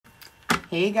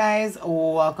Hey guys,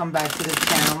 welcome back to the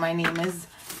channel. My name is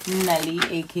Nelly,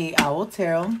 aka Owl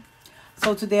Tarot.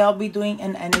 So today I'll be doing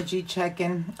an energy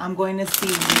check-in. I'm going to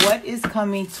see what is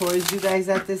coming towards you guys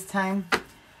at this time.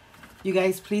 You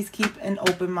guys, please keep an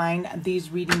open mind.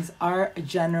 These readings are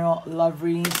general love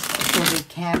readings, so they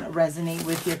can resonate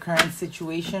with your current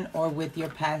situation or with your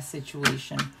past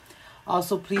situation.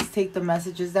 Also, please take the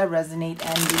messages that resonate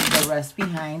and leave the rest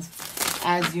behind.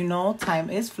 As you know,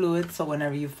 time is fluid, so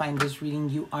whenever you find this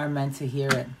reading, you are meant to hear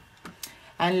it.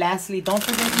 And lastly, don't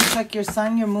forget to check your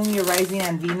sun, your moon, your rising,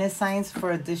 and Venus signs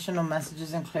for additional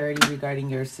messages and clarity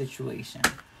regarding your situation.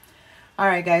 All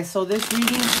right, guys, so this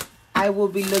reading, I will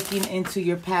be looking into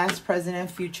your past, present,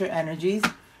 and future energies,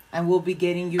 and we'll be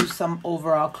getting you some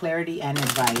overall clarity and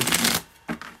advice.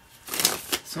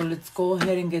 So let's go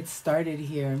ahead and get started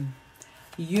here.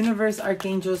 Universe,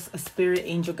 archangels, spirit,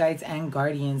 angel guides, and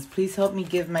guardians, please help me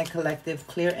give my collective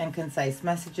clear and concise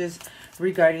messages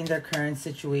regarding their current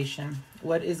situation.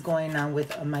 What is going on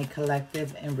with my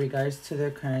collective in regards to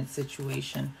their current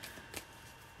situation?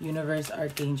 Universe,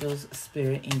 archangels,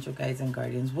 spirit, angel guides, and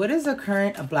guardians. What is the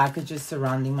current blockages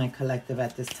surrounding my collective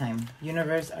at this time?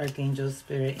 Universe, archangels,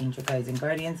 spirit, angel guides, and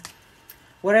guardians.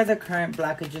 What are the current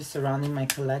blockages surrounding my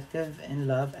collective in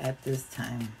love at this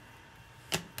time?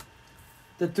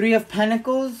 The Three of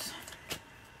Pentacles,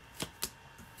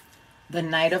 the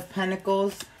Knight of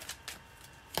Pentacles,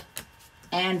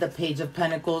 and the Page of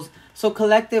Pentacles. So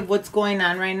collective, what's going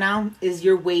on right now is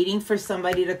you're waiting for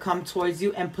somebody to come towards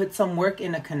you and put some work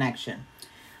in a connection.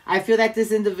 I feel that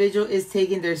this individual is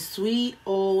taking their sweet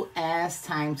old ass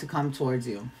time to come towards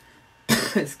you.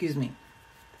 Excuse me.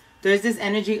 There's this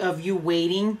energy of you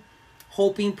waiting,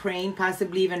 hoping, praying,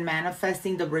 possibly even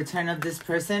manifesting the return of this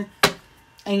person.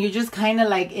 And you're just kind of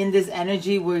like in this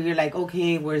energy where you're like,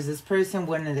 okay, where's this person?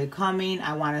 When are they coming?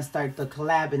 I want to start the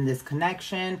collab in this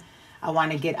connection. I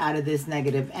want to get out of this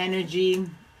negative energy.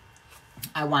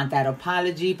 I want that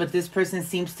apology. But this person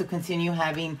seems to continue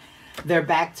having their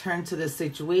back turned to the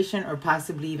situation or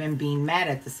possibly even being mad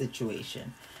at the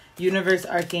situation. Universe,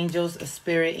 archangels,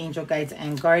 spirit, angel guides,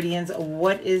 and guardians.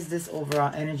 What is this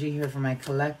overall energy here for my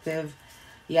collective?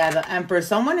 Yeah, the Emperor.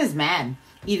 Someone is mad.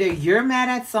 Either you're mad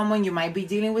at someone, you might be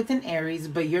dealing with an Aries,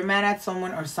 but you're mad at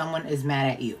someone or someone is mad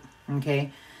at you,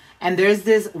 okay? And there's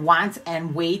this want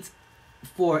and wait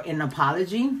for an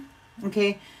apology,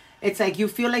 okay? It's like you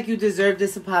feel like you deserve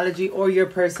this apology, or your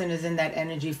person is in that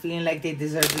energy feeling like they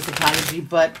deserve this apology,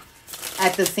 but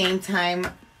at the same time,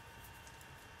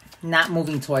 not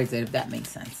moving towards it, if that makes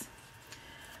sense.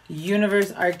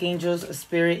 Universe, archangels,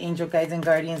 spirit, angel guides, and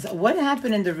guardians. What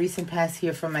happened in the recent past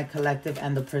here for my collective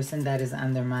and the person that is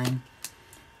on their mind?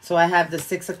 So I have the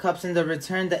Six of Cups in the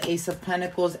return, the Ace of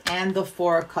Pentacles, and the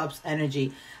Four of Cups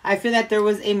energy. I feel that there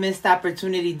was a missed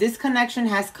opportunity. This connection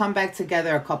has come back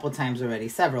together a couple times already,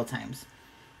 several times.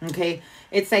 Okay,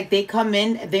 it's like they come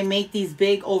in, they make these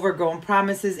big overgrown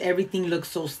promises. Everything looks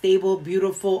so stable,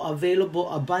 beautiful, available,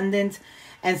 abundant.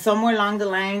 And somewhere along the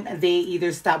line, they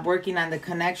either stop working on the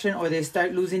connection or they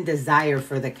start losing desire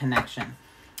for the connection.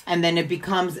 And then it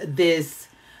becomes this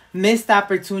missed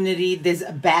opportunity, this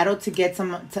battle to get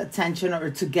some attention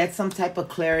or to get some type of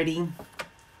clarity.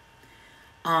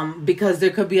 Because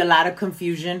there could be a lot of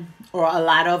confusion or a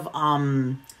lot of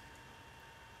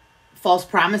false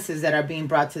promises that are being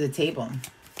brought to the table.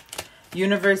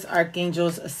 Universe,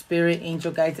 archangels, spirit,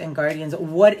 angel guides, and guardians.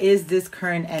 What is this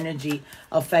current energy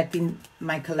affecting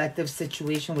my collective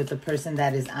situation with the person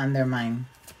that is on their mind?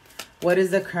 What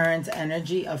is the current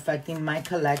energy affecting my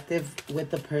collective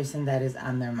with the person that is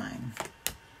on their mind?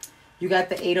 You got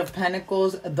the Eight of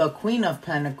Pentacles, the Queen of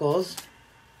Pentacles,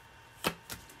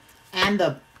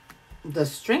 and the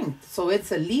Strength. So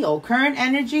it's a Leo. Current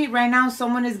energy right now,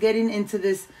 someone is getting into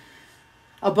this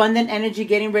abundant energy,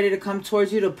 getting ready to come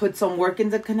towards you to put some work in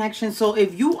the connection. So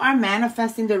if you are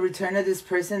manifesting the return of this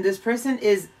person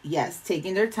is, yes,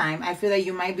 taking their time. I feel that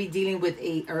you might be dealing with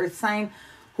a earth sign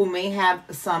who may have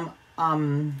some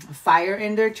fire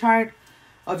in their chart.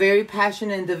 A very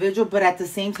passionate individual, but at the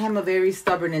same time, a very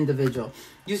stubborn individual.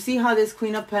 You see how this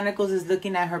Queen of Pentacles is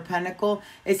looking at her pentacle?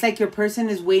 It's like your person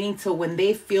is waiting till when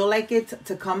they feel like it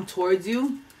to come towards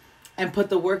you and put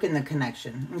the work in the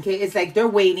connection. Okay, it's like they're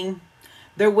waiting.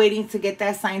 They're waiting to get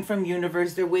that sign from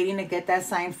universe. They're waiting to get that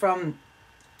sign from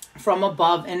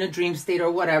above in a dream state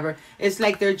or whatever. It's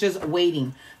like they're just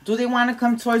waiting. Do they want to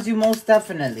come towards you? Most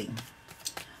definitely.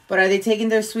 But are they taking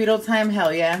their sweet old time?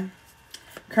 Hell yeah.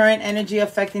 Current energy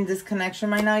affecting this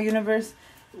connection right now, universe.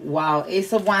 Wow.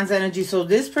 Ace of Wands energy. So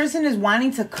this person is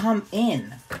wanting to come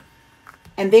in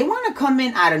And they want to come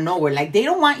in out of nowhere. Like, they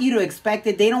don't want you to expect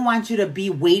it. They don't want you to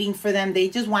be waiting for them. They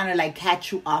just want to, like,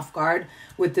 catch you off guard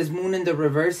with this moon in the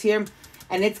reverse here.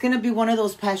 And it's going to be one of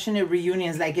those passionate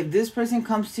reunions. Like, if this person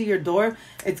comes to your door,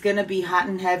 it's going to be hot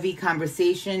and heavy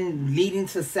conversation leading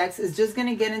to sex. It's just going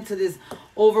to get into this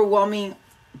overwhelming,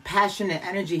 passionate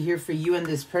energy here for you and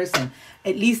this person.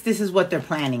 At least this is what they're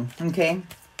planning, okay?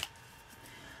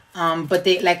 But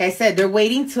they, like I said, they're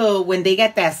waiting till when they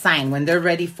get that sign, when they're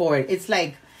ready for it. It's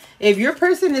like, if your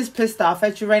person is pissed off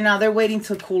at you right now, they're waiting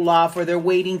to cool off, or they're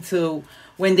waiting to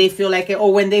when they feel like it,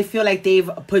 or when they feel like they've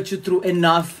put you through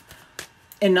enough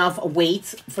weight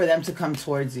for them to come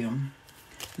towards you.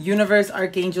 Universe,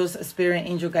 archangels, spirit,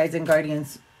 angel guides, and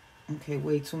guardians. Okay,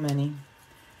 way too many.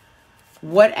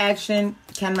 What action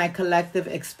can my collective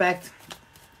expect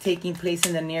taking place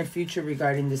in the near future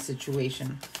regarding this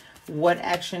situation? What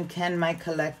action can my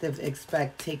collective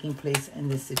expect taking place in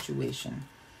this situation?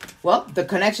 Well, the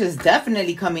connection is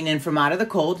definitely coming in from out of the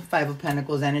cold. 5 of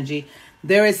Pentacles energy.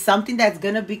 There is something that's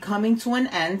going to be coming to an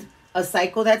end. A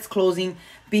cycle that's closing.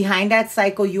 Behind that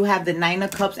cycle, you have the 9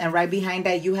 of Cups. And right behind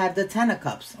that, you have the 10 of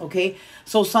Cups. Okay?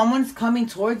 So someone's coming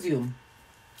towards you.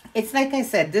 It's like I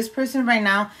said, this person right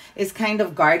now is kind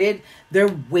of guarded.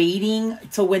 They're waiting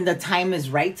till when the time is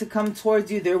right to come towards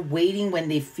you. They're waiting when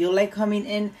they feel like coming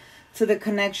in to the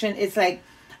connection. It's like,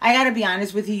 I gotta be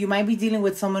honest with you, you might be dealing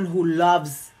with someone who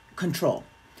loves control.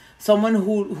 Someone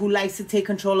who likes to take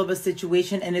control of a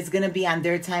situation, and it's gonna be on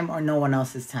their time or no one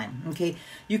else's time, okay?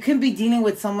 You can be dealing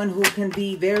with someone who can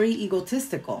be very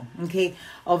egotistical, okay?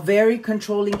 A very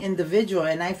controlling individual,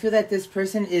 and I feel that this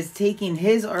person is taking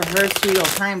his or her sweet old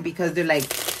time because they're like,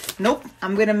 nope,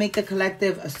 I'm gonna make the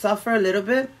collective suffer a little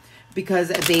bit because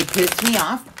they pissed me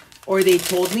off, or they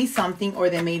told me something, or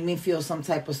they made me feel some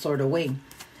type of sort of way.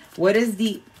 What is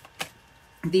the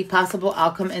possible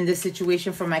outcome in this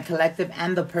situation for my collective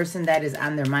and the person that is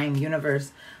on their mind?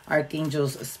 Universe,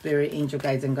 archangels, spirit, angel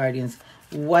guides, and guardians.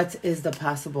 What is the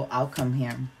possible outcome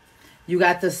here? You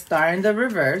got the Star in the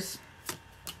reverse.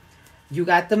 You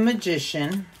got the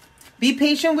Magician. Be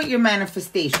patient with your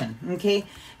manifestation, okay?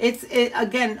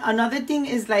 Again, another thing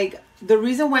is like, the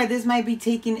reason why this might be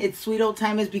taking its sweet old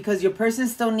time is because your person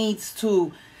still needs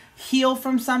to heal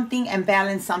from something and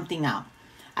balance something out.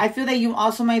 I feel that you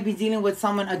also might be dealing with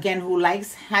someone, again, who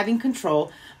likes having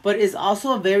control, but is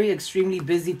also a very extremely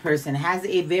busy person, has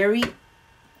a very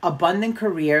abundant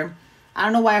career. I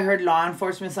don't know why I heard law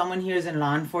enforcement. Someone here is in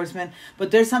law enforcement,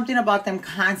 but there's something about them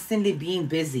constantly being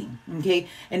busy, okay?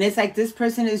 And it's like this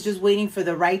person is just waiting for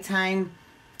the right time,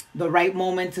 the right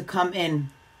moment to come in.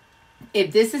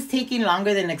 If this is taking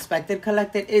longer than expected,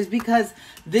 collected, is because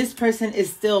this person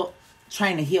is still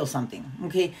trying to heal something,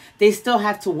 okay? They still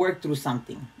have to work through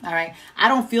something, all right? I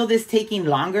don't feel this taking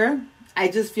longer. I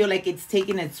just feel like it's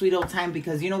taking its sweet old time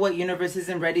because, you know what? Universe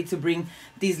isn't ready to bring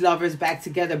these lovers back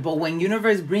together. But when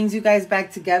universe brings you guys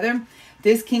back together,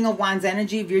 this King of Wands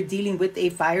energy, if you're dealing with a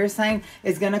fire sign,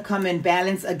 is going to come in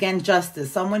balance. Again,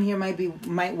 justice. Someone here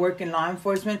might work in law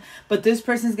enforcement, but this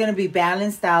person's going to be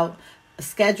balanced out,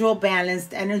 schedule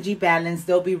balanced, energy balanced.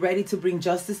 They'll be ready to bring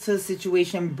justice to the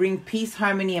situation, bring peace,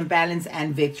 harmony, and balance,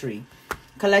 and victory.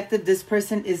 Collective, this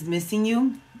person is missing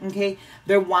you, okay?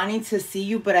 They're wanting to see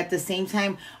you, but at the same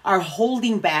time are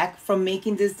holding back from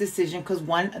making this decision because,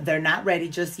 one, they're not ready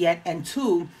just yet, and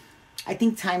two, I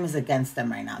think time is against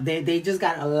them right now. They just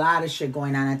got a lot of shit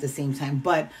going on at the same time.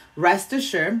 But rest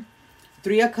assured,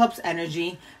 3 of Cups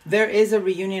energy, there is a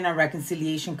reunion or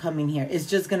reconciliation coming here. It's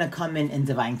just going to come in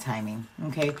divine timing,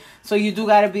 okay? So you do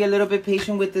got to be a little bit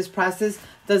patient with this process.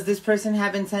 Does this person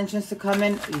have intentions to come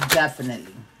in?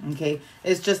 Definitely, okay?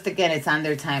 It's just, again, it's on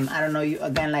their time. I don't know. You,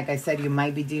 again, like I said, you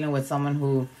might be dealing with someone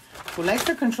who likes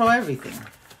to control everything.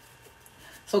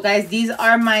 So, guys, these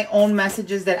are my own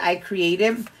messages that I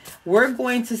created. We're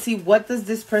going to see, what does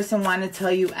this person want to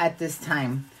tell you at this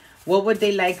time? What would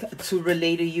they like to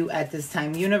relay to you at this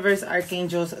time? Universe,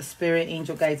 archangels, spirit,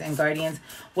 angel guides, and guardians.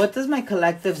 What does my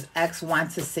collective's ex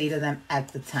want to say to them at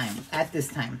this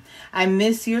time? I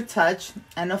miss your touch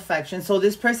and affection. So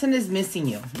this person is missing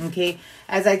you, okay?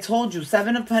 As I told you,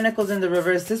 7 of Pentacles in the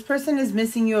reverse. This person is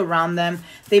missing you around them.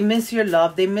 They miss your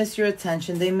love. They miss your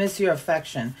attention. They miss your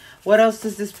affection. What else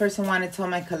does this person want to tell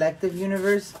my collective,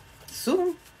 universe?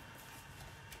 Soon.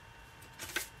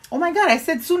 Oh my God, I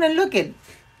said soon, and look it.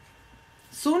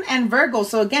 Soon and Virgo.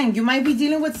 So again, you might be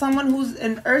dealing with someone who's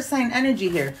an earth sign energy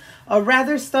here. A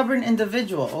rather stubborn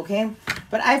individual, okay?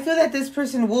 But I feel that this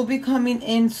person will be coming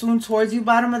in soon towards you.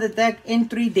 Bottom of the deck, in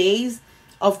 3 days.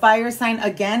 A fire sign.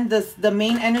 Again, the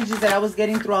main energies that I was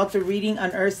getting throughout the reading,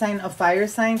 an earth sign, a fire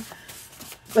sign.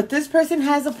 But this person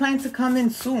has a plan to come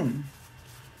in soon.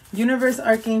 Universe,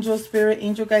 Archangel, Spirit,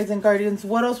 Angel Guides, and Guardians.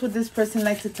 What else would this person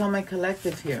like to tell my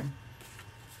collective here?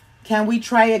 Can we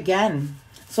try again?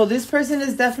 So this person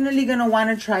is definitely going to want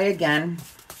to try again.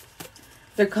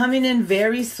 They're coming in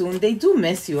very soon. They do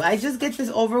miss you. I just get this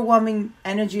overwhelming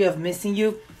energy of missing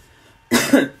you.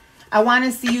 I want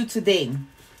to see you today.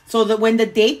 So that when the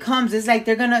day comes, it's like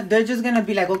they're just gonna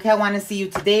be like, okay, I want to see you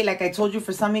today. Like I told you,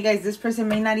 for some of you guys, this person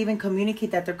may not even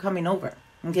communicate that they're coming over.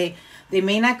 Okay, they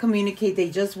may not communicate. They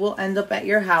just will end up at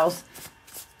your house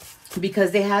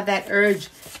because they have that urge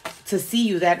to see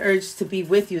you, that urge to be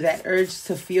with you, that urge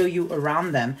to feel you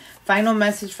around them. Final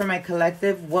message for my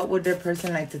collective. What would their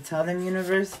person like to tell them,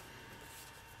 universe?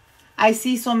 I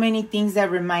see so many things that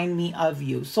remind me of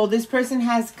you. So this person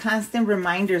has constant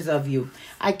reminders of you.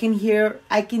 I can hear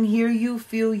you,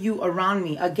 feel you around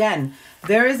me. Again,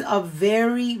 there is a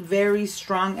very, very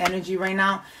strong energy right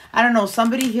now. I don't know,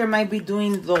 somebody here might be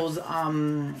doing those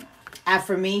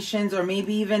affirmations, or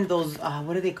maybe even those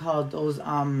what are they called? Those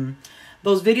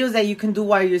videos that you can do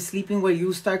while you're sleeping, where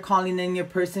you start calling in your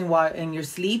person while in your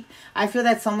sleep. I feel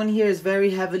that someone here is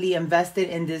very heavily invested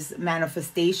in this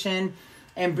manifestation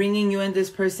and bringing you and this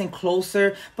person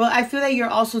closer. But I feel that you're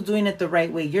also doing it the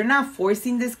right way. You're not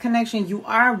forcing this connection. You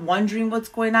are wondering what's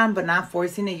going on, but not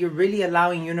forcing it. You're really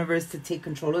allowing universe to take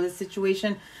control of the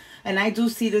situation. And I do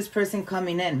see this person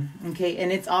coming in, okay?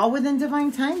 And it's all within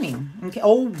divine timing, okay?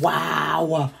 Oh,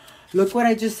 wow. Look what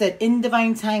I just said, in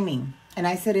divine timing. And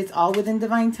I said it's all within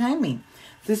divine timing.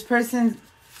 This person,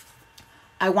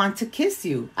 I want to kiss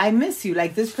you. I miss you.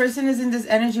 Like this person is in this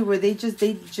energy where they just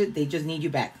need you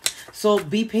back. So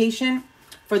be patient.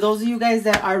 For those of you guys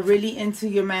that are really into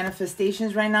your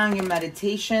manifestations right now, your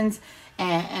meditations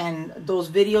and those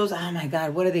videos, oh my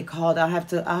God, what are they called? I'll have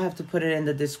to put it in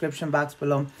the description box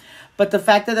below. But the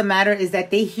fact of the matter is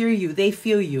that they hear you, they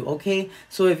feel you, okay?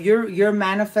 So if you're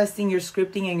manifesting, you're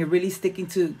scripting, and you're really sticking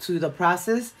to the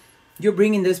process, you're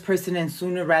bringing this person in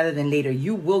sooner rather than later.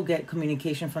 You will get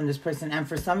communication from this person. And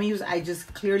for some of you, I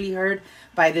just clearly heard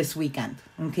by this weekend,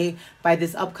 okay? By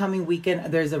this upcoming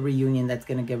weekend, there's a reunion that's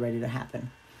going to get ready to happen.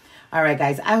 All right,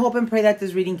 guys. I hope and pray that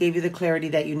this reading gave you the clarity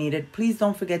that you needed. Please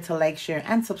don't forget to like, share,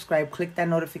 and subscribe. Click that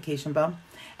notification bell.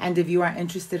 And if you are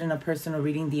interested in a personal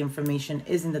reading, the information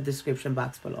is in the description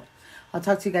box below. I'll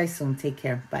talk to you guys soon. Take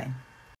care. Bye.